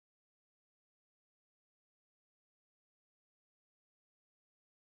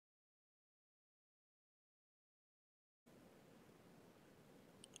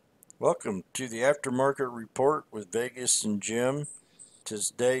Welcome to the Aftermarket Report with Vegas and Jim.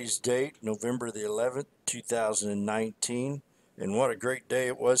 Today's date, November the 11th, 2019. And what a great day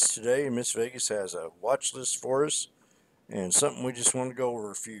it was today. Miss Vegas has a watch list for us and something we just want to go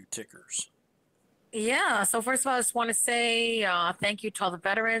over a few tickers. Yeah, so first of all, I just want to say thank you to all the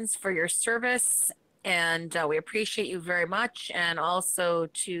veterans for your service, and we appreciate you very much, and also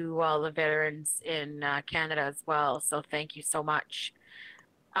to all the veterans in Canada as well. So thank you so much.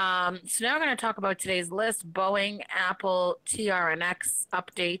 So now we're going to talk about today's list: Boeing, Apple, TRNX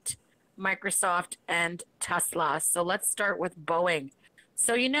update, Microsoft, and Tesla. So let's start with Boeing.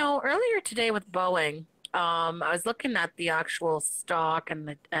 So earlier today with Boeing, I was looking at the actual stock and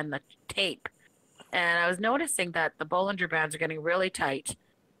the tape. And I was noticing that the Bollinger Bands are getting really tight.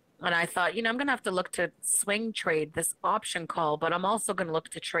 And I thought, I'm going to have to look to swing trade this option call, but I'm also going to look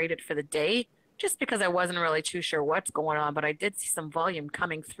to trade it for the day just because I wasn't really too sure what's going on. But I did see some volume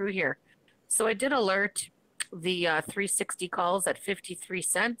coming through here. So I did alert the 360 calls at 53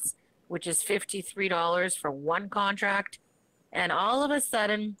 cents, which is $53 for one contract. And all of a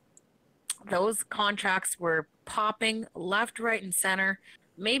sudden, those contracts were popping left, right, and center,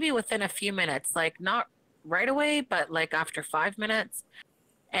 maybe within a few minutes, like not right away, but like after 5 minutes.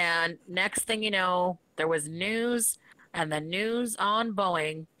 And next thing you know, there was news, and the news on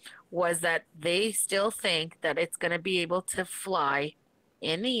Boeing was that they still think that it's going to be able to fly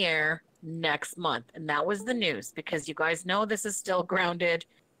in the air next month. And that was the news because you guys know this is still grounded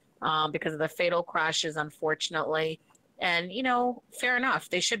because of the fatal crashes, unfortunately. And fair enough,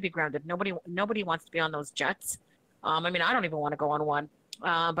 they should be grounded. Nobody wants to be on those jets. I mean, I don't even want to go on one.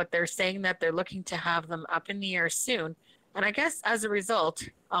 But they're saying that they're looking to have them up in the air soon. And I guess as a result,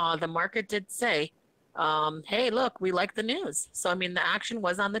 the market did say, hey, look, we like the news. So, I mean, the action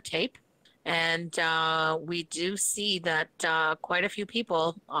was on the tape. And we do see that quite a few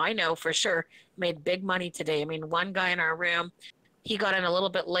people, I know for sure, made big money today. I mean, one guy in our room, he got in a little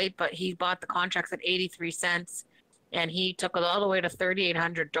bit late, but he bought the contracts at 83 cents and he took it all the way to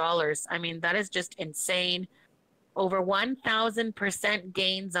 $3,800. I mean, that is just insane. Over 1,000%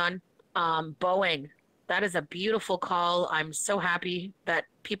 gains on Boeing. That is a beautiful call. I'm so happy that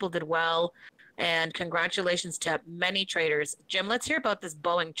people did well. And congratulations to many traders. Jim, let's hear about this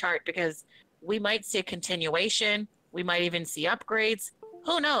Boeing chart because we might see a continuation. We might even see upgrades.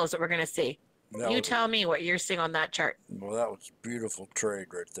 Who knows what we're going to see? You tell me what you're seeing on that chart. Well, that was a beautiful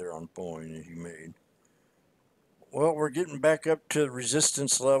trade right there on Boeing that you made. Well, we're getting back up to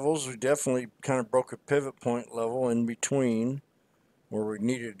resistance levels. We definitely kind of broke a pivot point level in between where we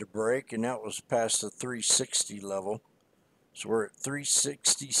needed to break, and that was past the 360 level. So we're at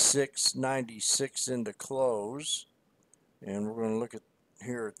 366.96 into close, and we're going to look at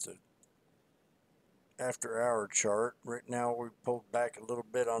here at the after hour chart. Right now we pulled back a little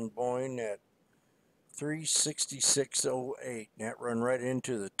bit on Boeing at 366.08. That run right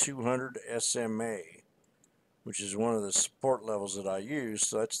into the 200 SMA, which is one of the support levels that I use.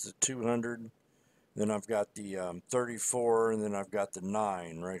 So that's the 200. Then I've got the 34, and then I've got the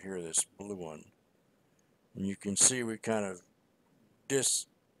 9 right here, this blue one. And you can see we kind of disrespected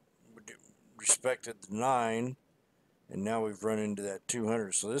the 9, and now we've run into that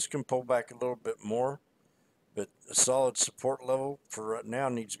 200. So this can pull back a little bit more, but a solid support level for right now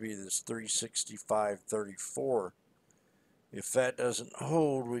needs to be this 365.34. If that doesn't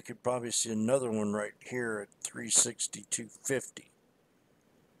hold, we could probably see another one right here at 362.50.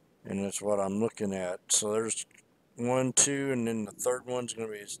 And that's what I'm looking at. So there's 1, 2, and then the third one's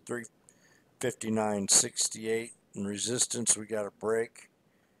going to be 359.68. And resistance, we got a break.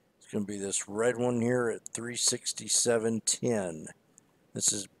 It's going to be this red one here at 367.10.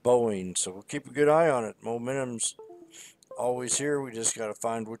 This is Boeing, so we'll keep a good eye on it. Momentum's always here. We just got to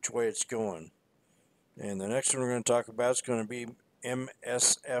find which way it's going. And the next one we're going to talk about is going to be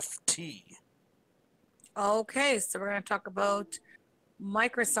MSFT. Okay, so we're going to talk about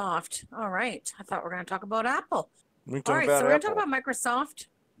Microsoft. All right. I thought we were going to talk about Apple. All right, so we're going to talk about Microsoft.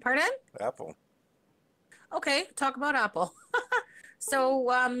 Pardon? Apple. Okay, talk about Apple. So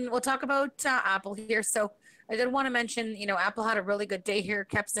we'll talk about Apple here. So I did want to mention, Apple had a really good day here,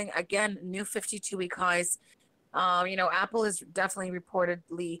 kept seeing, again, new 52-week highs. Apple is definitely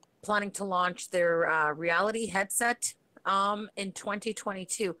reportedly planning to launch their reality headset in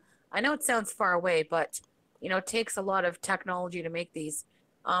 2022. I know it sounds far away, but, it takes a lot of technology to make these.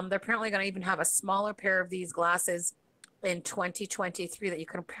 They're apparently going to even have a smaller pair of these glasses in 2023 that you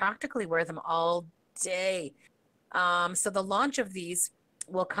can practically wear them all day. So the launch of these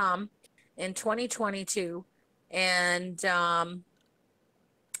will come in 2022, and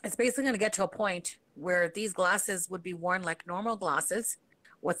it's basically going to get to a point where these glasses would be worn like normal glasses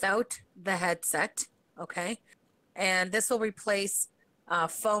without the headset. Okay. And this will replace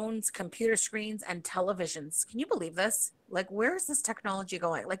phones, computer screens, and televisions. Can you believe this? Like, where is this technology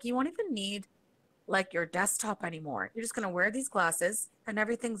going? Like, you won't even need like your desktop anymore. You're just going to wear these glasses and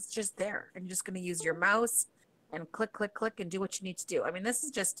everything's just there. And you're just going to use your mouse and click, click, click and do what you need to do. I mean, this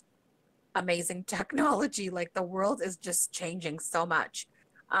is just amazing technology. Like, the world is just changing so much.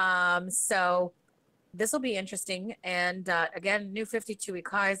 So this will be interesting. And again, new 52-week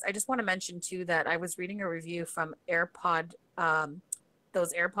highs. I just want to mention too that I was reading a review from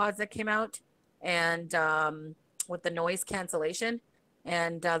those AirPods that came out, and with the noise cancellation.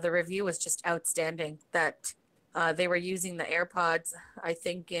 And the review was just outstanding. That they were using the AirPods, I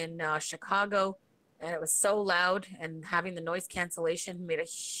think, in Chicago, and it was so loud, and having the noise cancellation made a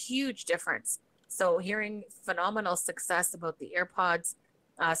huge difference. So, hearing phenomenal success about the AirPods.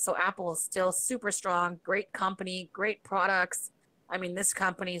 So Apple is still super strong, great company, great products. I mean, this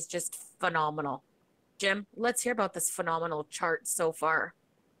company is just phenomenal. Jim, let's hear about this phenomenal chart so far.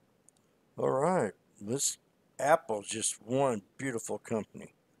 All right. This Apple's just one beautiful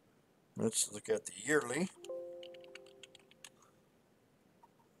company. Let's look at the yearly.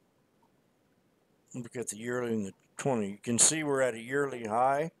 Look at the yearly and the 20. You can see we're at a yearly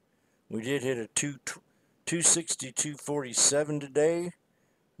high. We did hit a 262.47 today.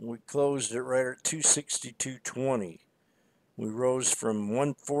 We closed it right at 262.20. We rose from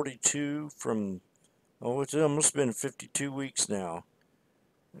 142 from, it's almost been 52 weeks now.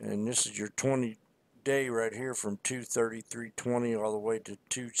 And this is your 20 day right here from 233.20 all the way to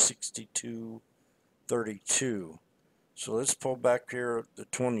 262.32. So let's pull back here the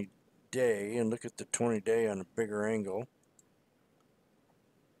 20 day and look at the 20 day on a bigger angle.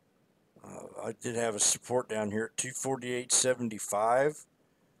 I did have a support down here at 248.75.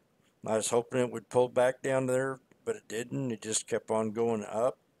 I was hoping it would pull back down there, but it didn't. It just kept on going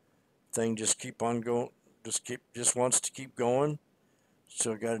up. Thing just keep on going. Just wants to keep going.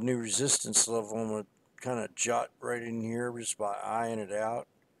 So I got a new resistance level. I'm gonna kind of jot right in here just by eyeing it out,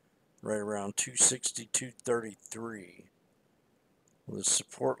 right around 262.33. With a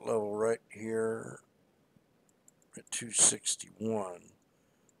support level right here at 261.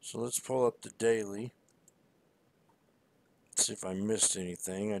 So let's pull up the daily. Let's see if I missed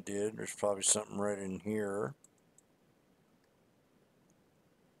anything. I did. There's probably something right in here.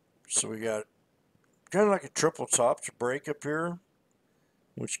 So we got kind of like a triple top to break up here,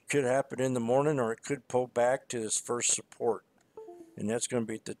 which could happen in the morning, or it could pull back to this first support. And that's going to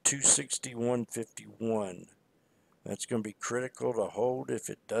be at the 261.51. That's going to be critical to hold. If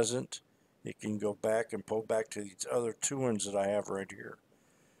it doesn't, it can go back and pull back to these other two ones that I have right here.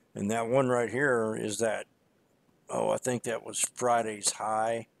 And that one right here is that, I think that was Friday's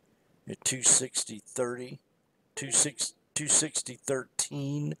high at 260.30,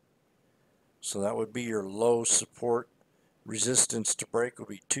 260.13. So that would be your low support. Resistance to break will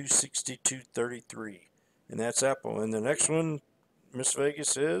be 262.33. And that's Apple. And the next one, Miss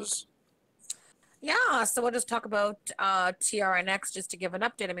Vegas, is? Yeah, so we'll just talk about TRNX just to give an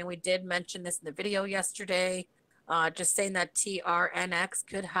update. I mean, we did mention this in the video yesterday, just saying that TRNX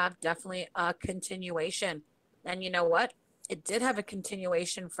could have definitely a continuation. And you know what? It did have a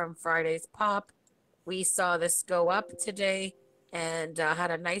continuation from Friday's pop. We saw this go up today and had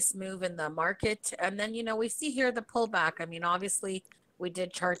a nice move in the market. And then, we see here the pullback. I mean, obviously, we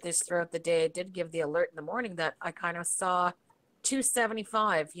did chart this throughout the day. I did give the alert in the morning that I kind of saw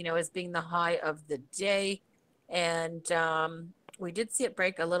 275, as being the high of the day. And we did see it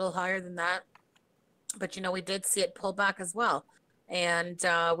break a little higher than that. But, we did see it pull back as well. And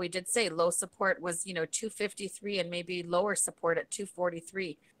we did say low support was, 253 and maybe lower support at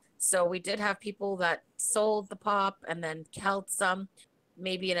 243. So we did have people that sold the pop and then held some,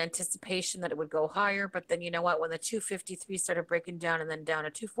 maybe in anticipation that it would go higher. But then, you know what, when the 253 started breaking down and then down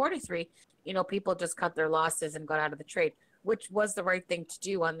to 243, people just cut their losses and got out of the trade, which was the right thing to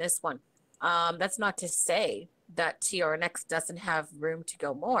do on this one. That's not to say that TRNX doesn't have room to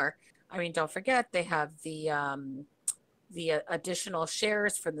go more. I mean, don't forget they have the additional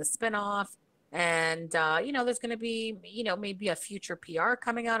shares from the spinoff, and there's going to be maybe a future PR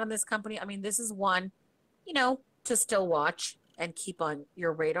coming out on this company. I mean, this is one to still watch and keep on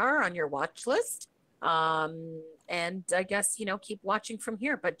your radar, on your watch list. And I guess keep watching from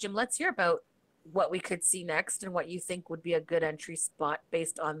here. But Jim, let's hear about what we could see next and what you think would be a good entry spot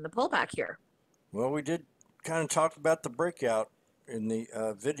based on the pullback here. Well, we did kind of talk about the breakout in the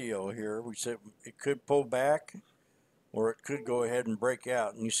video here. We said it could pull back or it could go ahead and break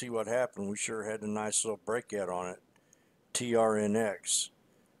out. And you see what happened. We sure had a nice little breakout on it. TRNX.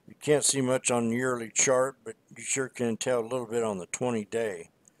 You can't see much on the yearly chart, but you sure can tell a little bit on the 20 day.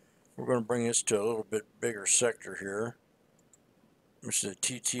 We're going to bring this to a little bit bigger sector here. This is a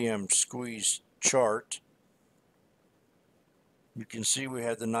TTM squeeze chart. You can see we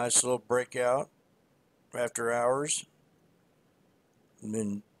had the nice little breakout after hours. And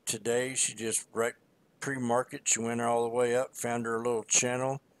then today she just right pre-market, she went all the way up, found her little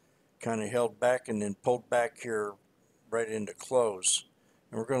channel, kind of held back and then pulled back here right into close.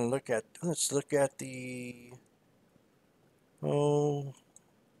 And we're going to look at, let's look at the, oh,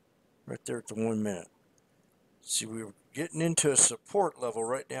 right there at the 1 minute. See, we were getting into a support level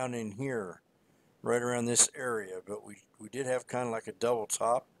right down in here, right around this area, but we did have kind of like a double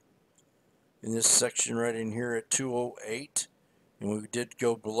top in this section right in here at 208, and we did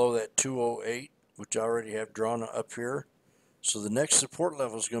go below that 208, which I already have drawn up here. So the next support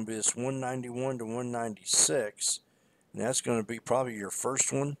level is going to be this 191 to 196, and that's going to be probably your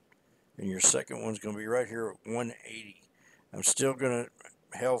first one, and your second one's going to be right here at 180. I'm still going to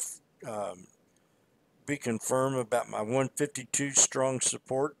be confirmed about my 152 strong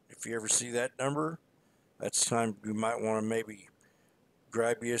support. If you ever see that number, that's time you might want to maybe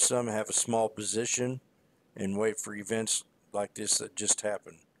grab you some, have a small position, and wait for events like this that just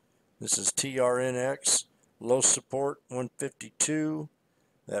happened. This is TRNX, low support 152.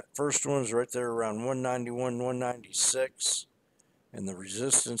 That first one is right there around 191, 196. And the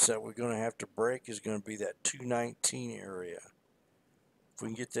resistance that we're going to have to break is going to be that 219 area. If we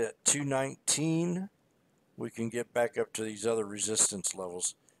can get that 219, we can get back up to these other resistance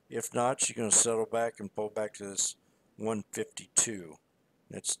levels. If not, she's going to settle back and pull back to this 152.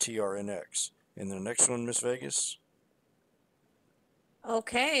 That's TRNX. And the next one, Miss Vegas?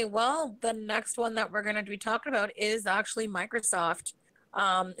 Okay, well, the next one that we're going to be talking about is actually Microsoft.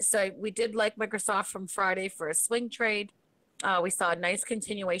 So we did like Microsoft from Friday for a swing trade. We saw a nice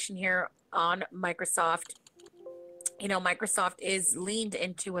continuation here on Microsoft. You know, Microsoft is leaned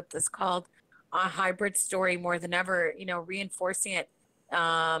into what is called a hybrid story more than ever, you know, reinforcing it.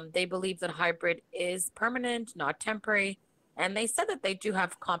 They believe that hybrid is permanent, not temporary. And they said that they do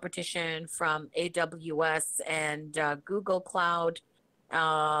have competition from AWS and Google Cloud.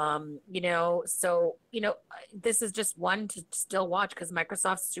 You know, so, you know, this is just one to still watch because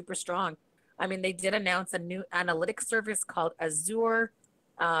Microsoft's super strong. I mean, they did announce a new analytics service called Azure.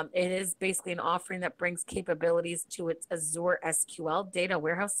 It is basically an offering that brings capabilities to its Azure SQL data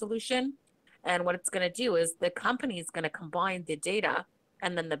warehouse solution. And what it's going to do is the company is going to combine the data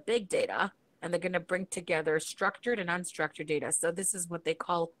and then the big data, and they're going to bring together structured and unstructured data. So this is what they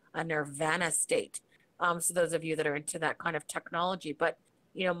call a nirvana state. So those of you that are into that kind of technology, but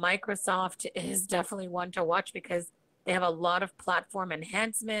you know, Microsoft is definitely one to watch because they have a lot of platform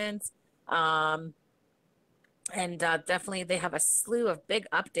enhancements. And definitely they have a slew of big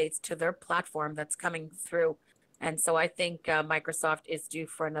updates to their platform that's coming through. And so I think Microsoft is due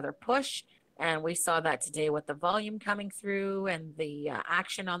for another push. And we saw that today with the volume coming through and the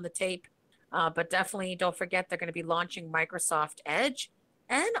action on the tape. But definitely don't forget they're going to be launching Microsoft Edge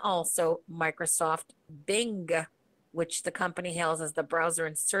and also Microsoft Bing, which the company hails as the browser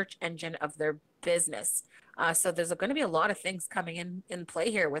and search engine of their business. So there's going to be a lot of things coming in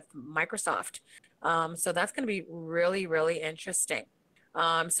play here with Microsoft. So that's going to be really, really interesting.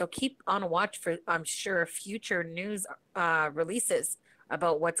 So keep on watch for, I'm sure, future news releases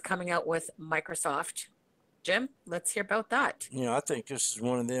about what's coming out with Microsoft. Jim, let's hear about that. You know, I think this is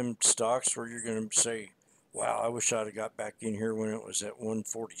one of them stocks where you're going to say, wow, I wish I'd have got back in here when it was at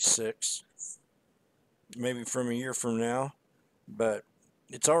 146, maybe from a year from now. But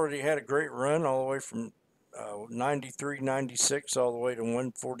it's already had a great run all the way from 93, 96 all the way to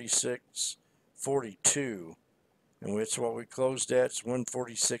 146.42. And it's what we closed at. It's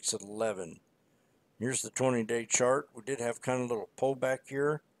 146.11. Here's the 20-day chart. We did have kind of a little pullback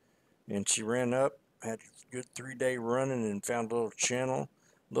here, and she ran up, had a good 3-day run, and then found a little channel,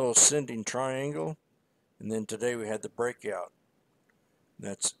 little ascending triangle, and then today we had the breakout.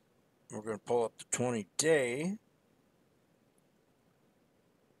 That's, we're going to pull up the 20-day.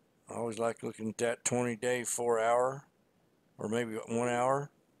 I always like looking at that 20-day, 4-hour, or maybe 1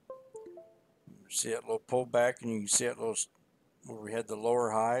 hour. See that little pullback, and you can see that little where we had the lower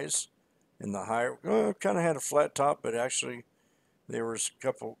highs and the higher. Kind of had a flat top, but actually there was a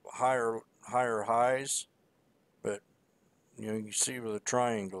couple higher highs. But you know, you see where the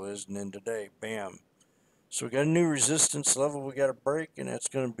triangle is, and then today, bam. So we got a new resistance level we got to break, and that's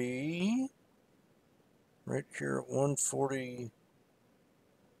going to be right here at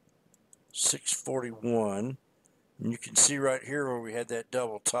 146.41. And you can see right here where we had that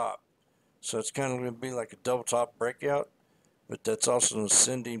double top. So it's kind of going to be like a double top breakout, but that's also an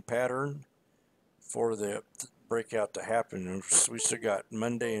ascending pattern for the breakout to happen. And we still got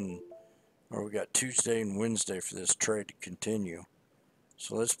we got Tuesday and Wednesday for this trade to continue.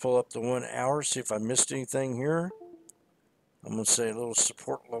 So let's pull up the 1 hour, see if I missed anything here. I'm going to say a little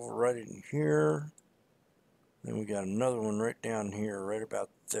support level right in here. Then we got another one right down here, right about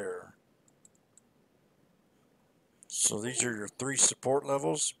there. So these are your 3 support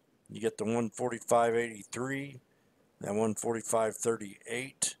levels. You get the 145.83, that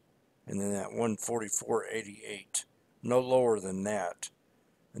 145.38, and then that 144.88. No lower than that.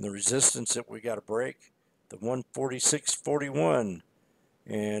 And the resistance that we got to break, the 146.41.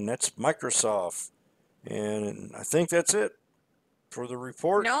 And that's Microsoft. And I think that's it for the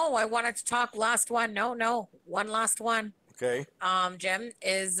report. No, I wanted to talk last one. No, one last one. Okay. Jim,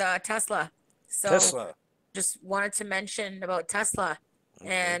 is Tesla. So Tesla. just wanted to mention about Tesla. Okay.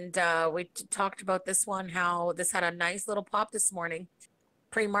 And we talked about this one, how this had a nice little pop this morning,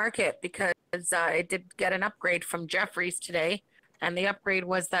 pre-market, because it did get an upgrade from Jefferies today. And the upgrade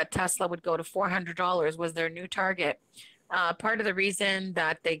was that Tesla would go to $400 was their new target. Part of the reason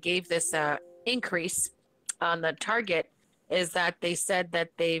that they gave this increase on the target is that they said that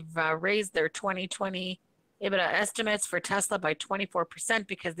they've raised their 2020 EBITDA estimates for Tesla by 24%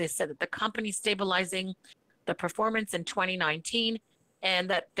 because they said that the company's stabilizing the performance in 2019 and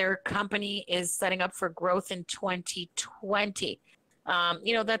that their company is setting up for growth in 2020.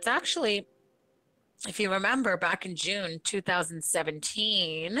 That's actually, if you remember, back in June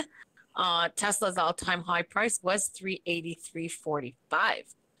 2017, Tesla's all-time high price was $383.45.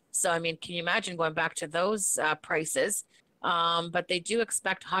 So, I mean, can you imagine going back to those prices? But they do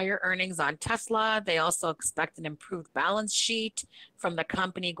expect higher earnings on Tesla. They also expect an improved balance sheet from the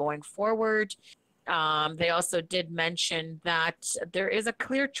company going forward. They also did mention that there is a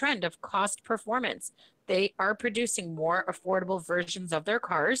clear trend of cost performance. They are producing more affordable versions of their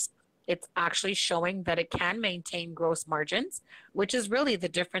cars. It's actually showing that it can maintain gross margins, which is really the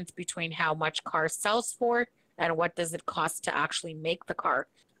difference between how much car sells for and what does it cost to actually make the car.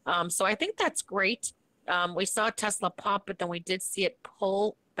 So I think that's great. We saw Tesla pop, but then we did see it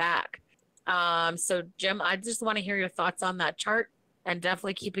pull back. So Jim, I just want to hear your thoughts on that chart and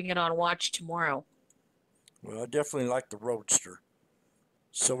definitely keeping it on watch tomorrow. Well, I definitely like the Roadster.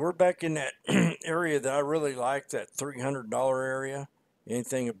 So we're back in that area that I really like, that $300 area,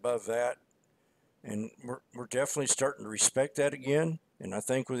 anything above that. And we're definitely starting to respect that again. And I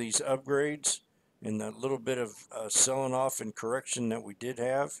think with these upgrades and the little bit of selling off and correction that we did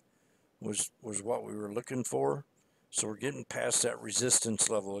have was what we were looking for. So we're getting past that resistance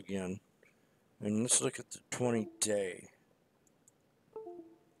level again. And let's look at the 20-day.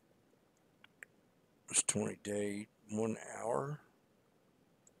 It's 20-day, 1 hour.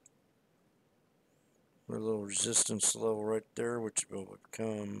 A little resistance level right there, which will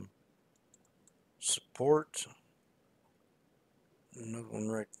become support. Another one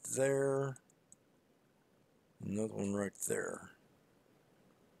right there. Another one right there.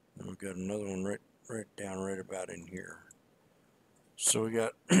 And we've got another one right down right about in here. So we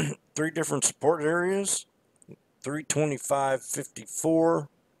got 3 different support areas. 325.54.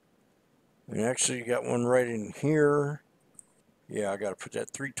 And actually you got one right in here. Yeah, I got to put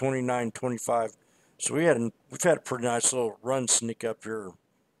that 329.25. So we've had a pretty nice little run sneak up here,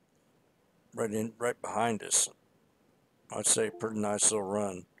 right behind us. I'd say a pretty nice little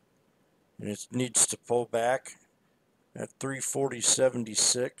run, and it needs to pull back. At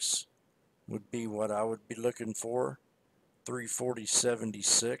 340.76 would be what I would be looking for.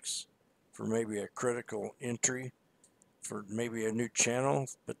 340.76 for maybe a critical entry for maybe a new channel,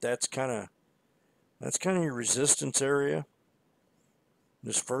 but that's kind of your resistance area.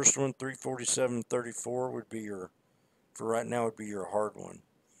 This first one, 347.34, would be for right now, would be your hard one.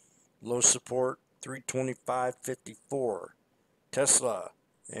 Low support, 325.54. Tesla.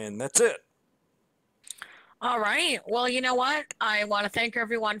 And that's it. All right. Well, you know what? I want to thank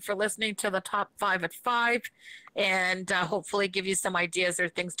everyone for listening to the Top 5 at 5 and hopefully give you some ideas or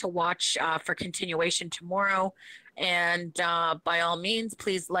things to watch for continuation tomorrow. And by all means,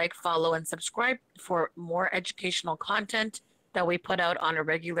 please like, follow, and subscribe for more educational content that we put out on a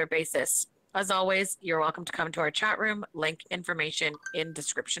regular basis. As always, you're welcome to come to our chat room. Link information in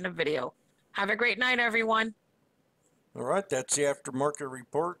description of video. Have a great night, everyone. All right, that's the aftermarket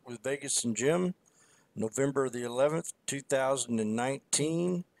report with Vegas and Jim, November the 11th,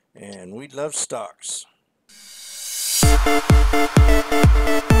 2019, and we love stocks.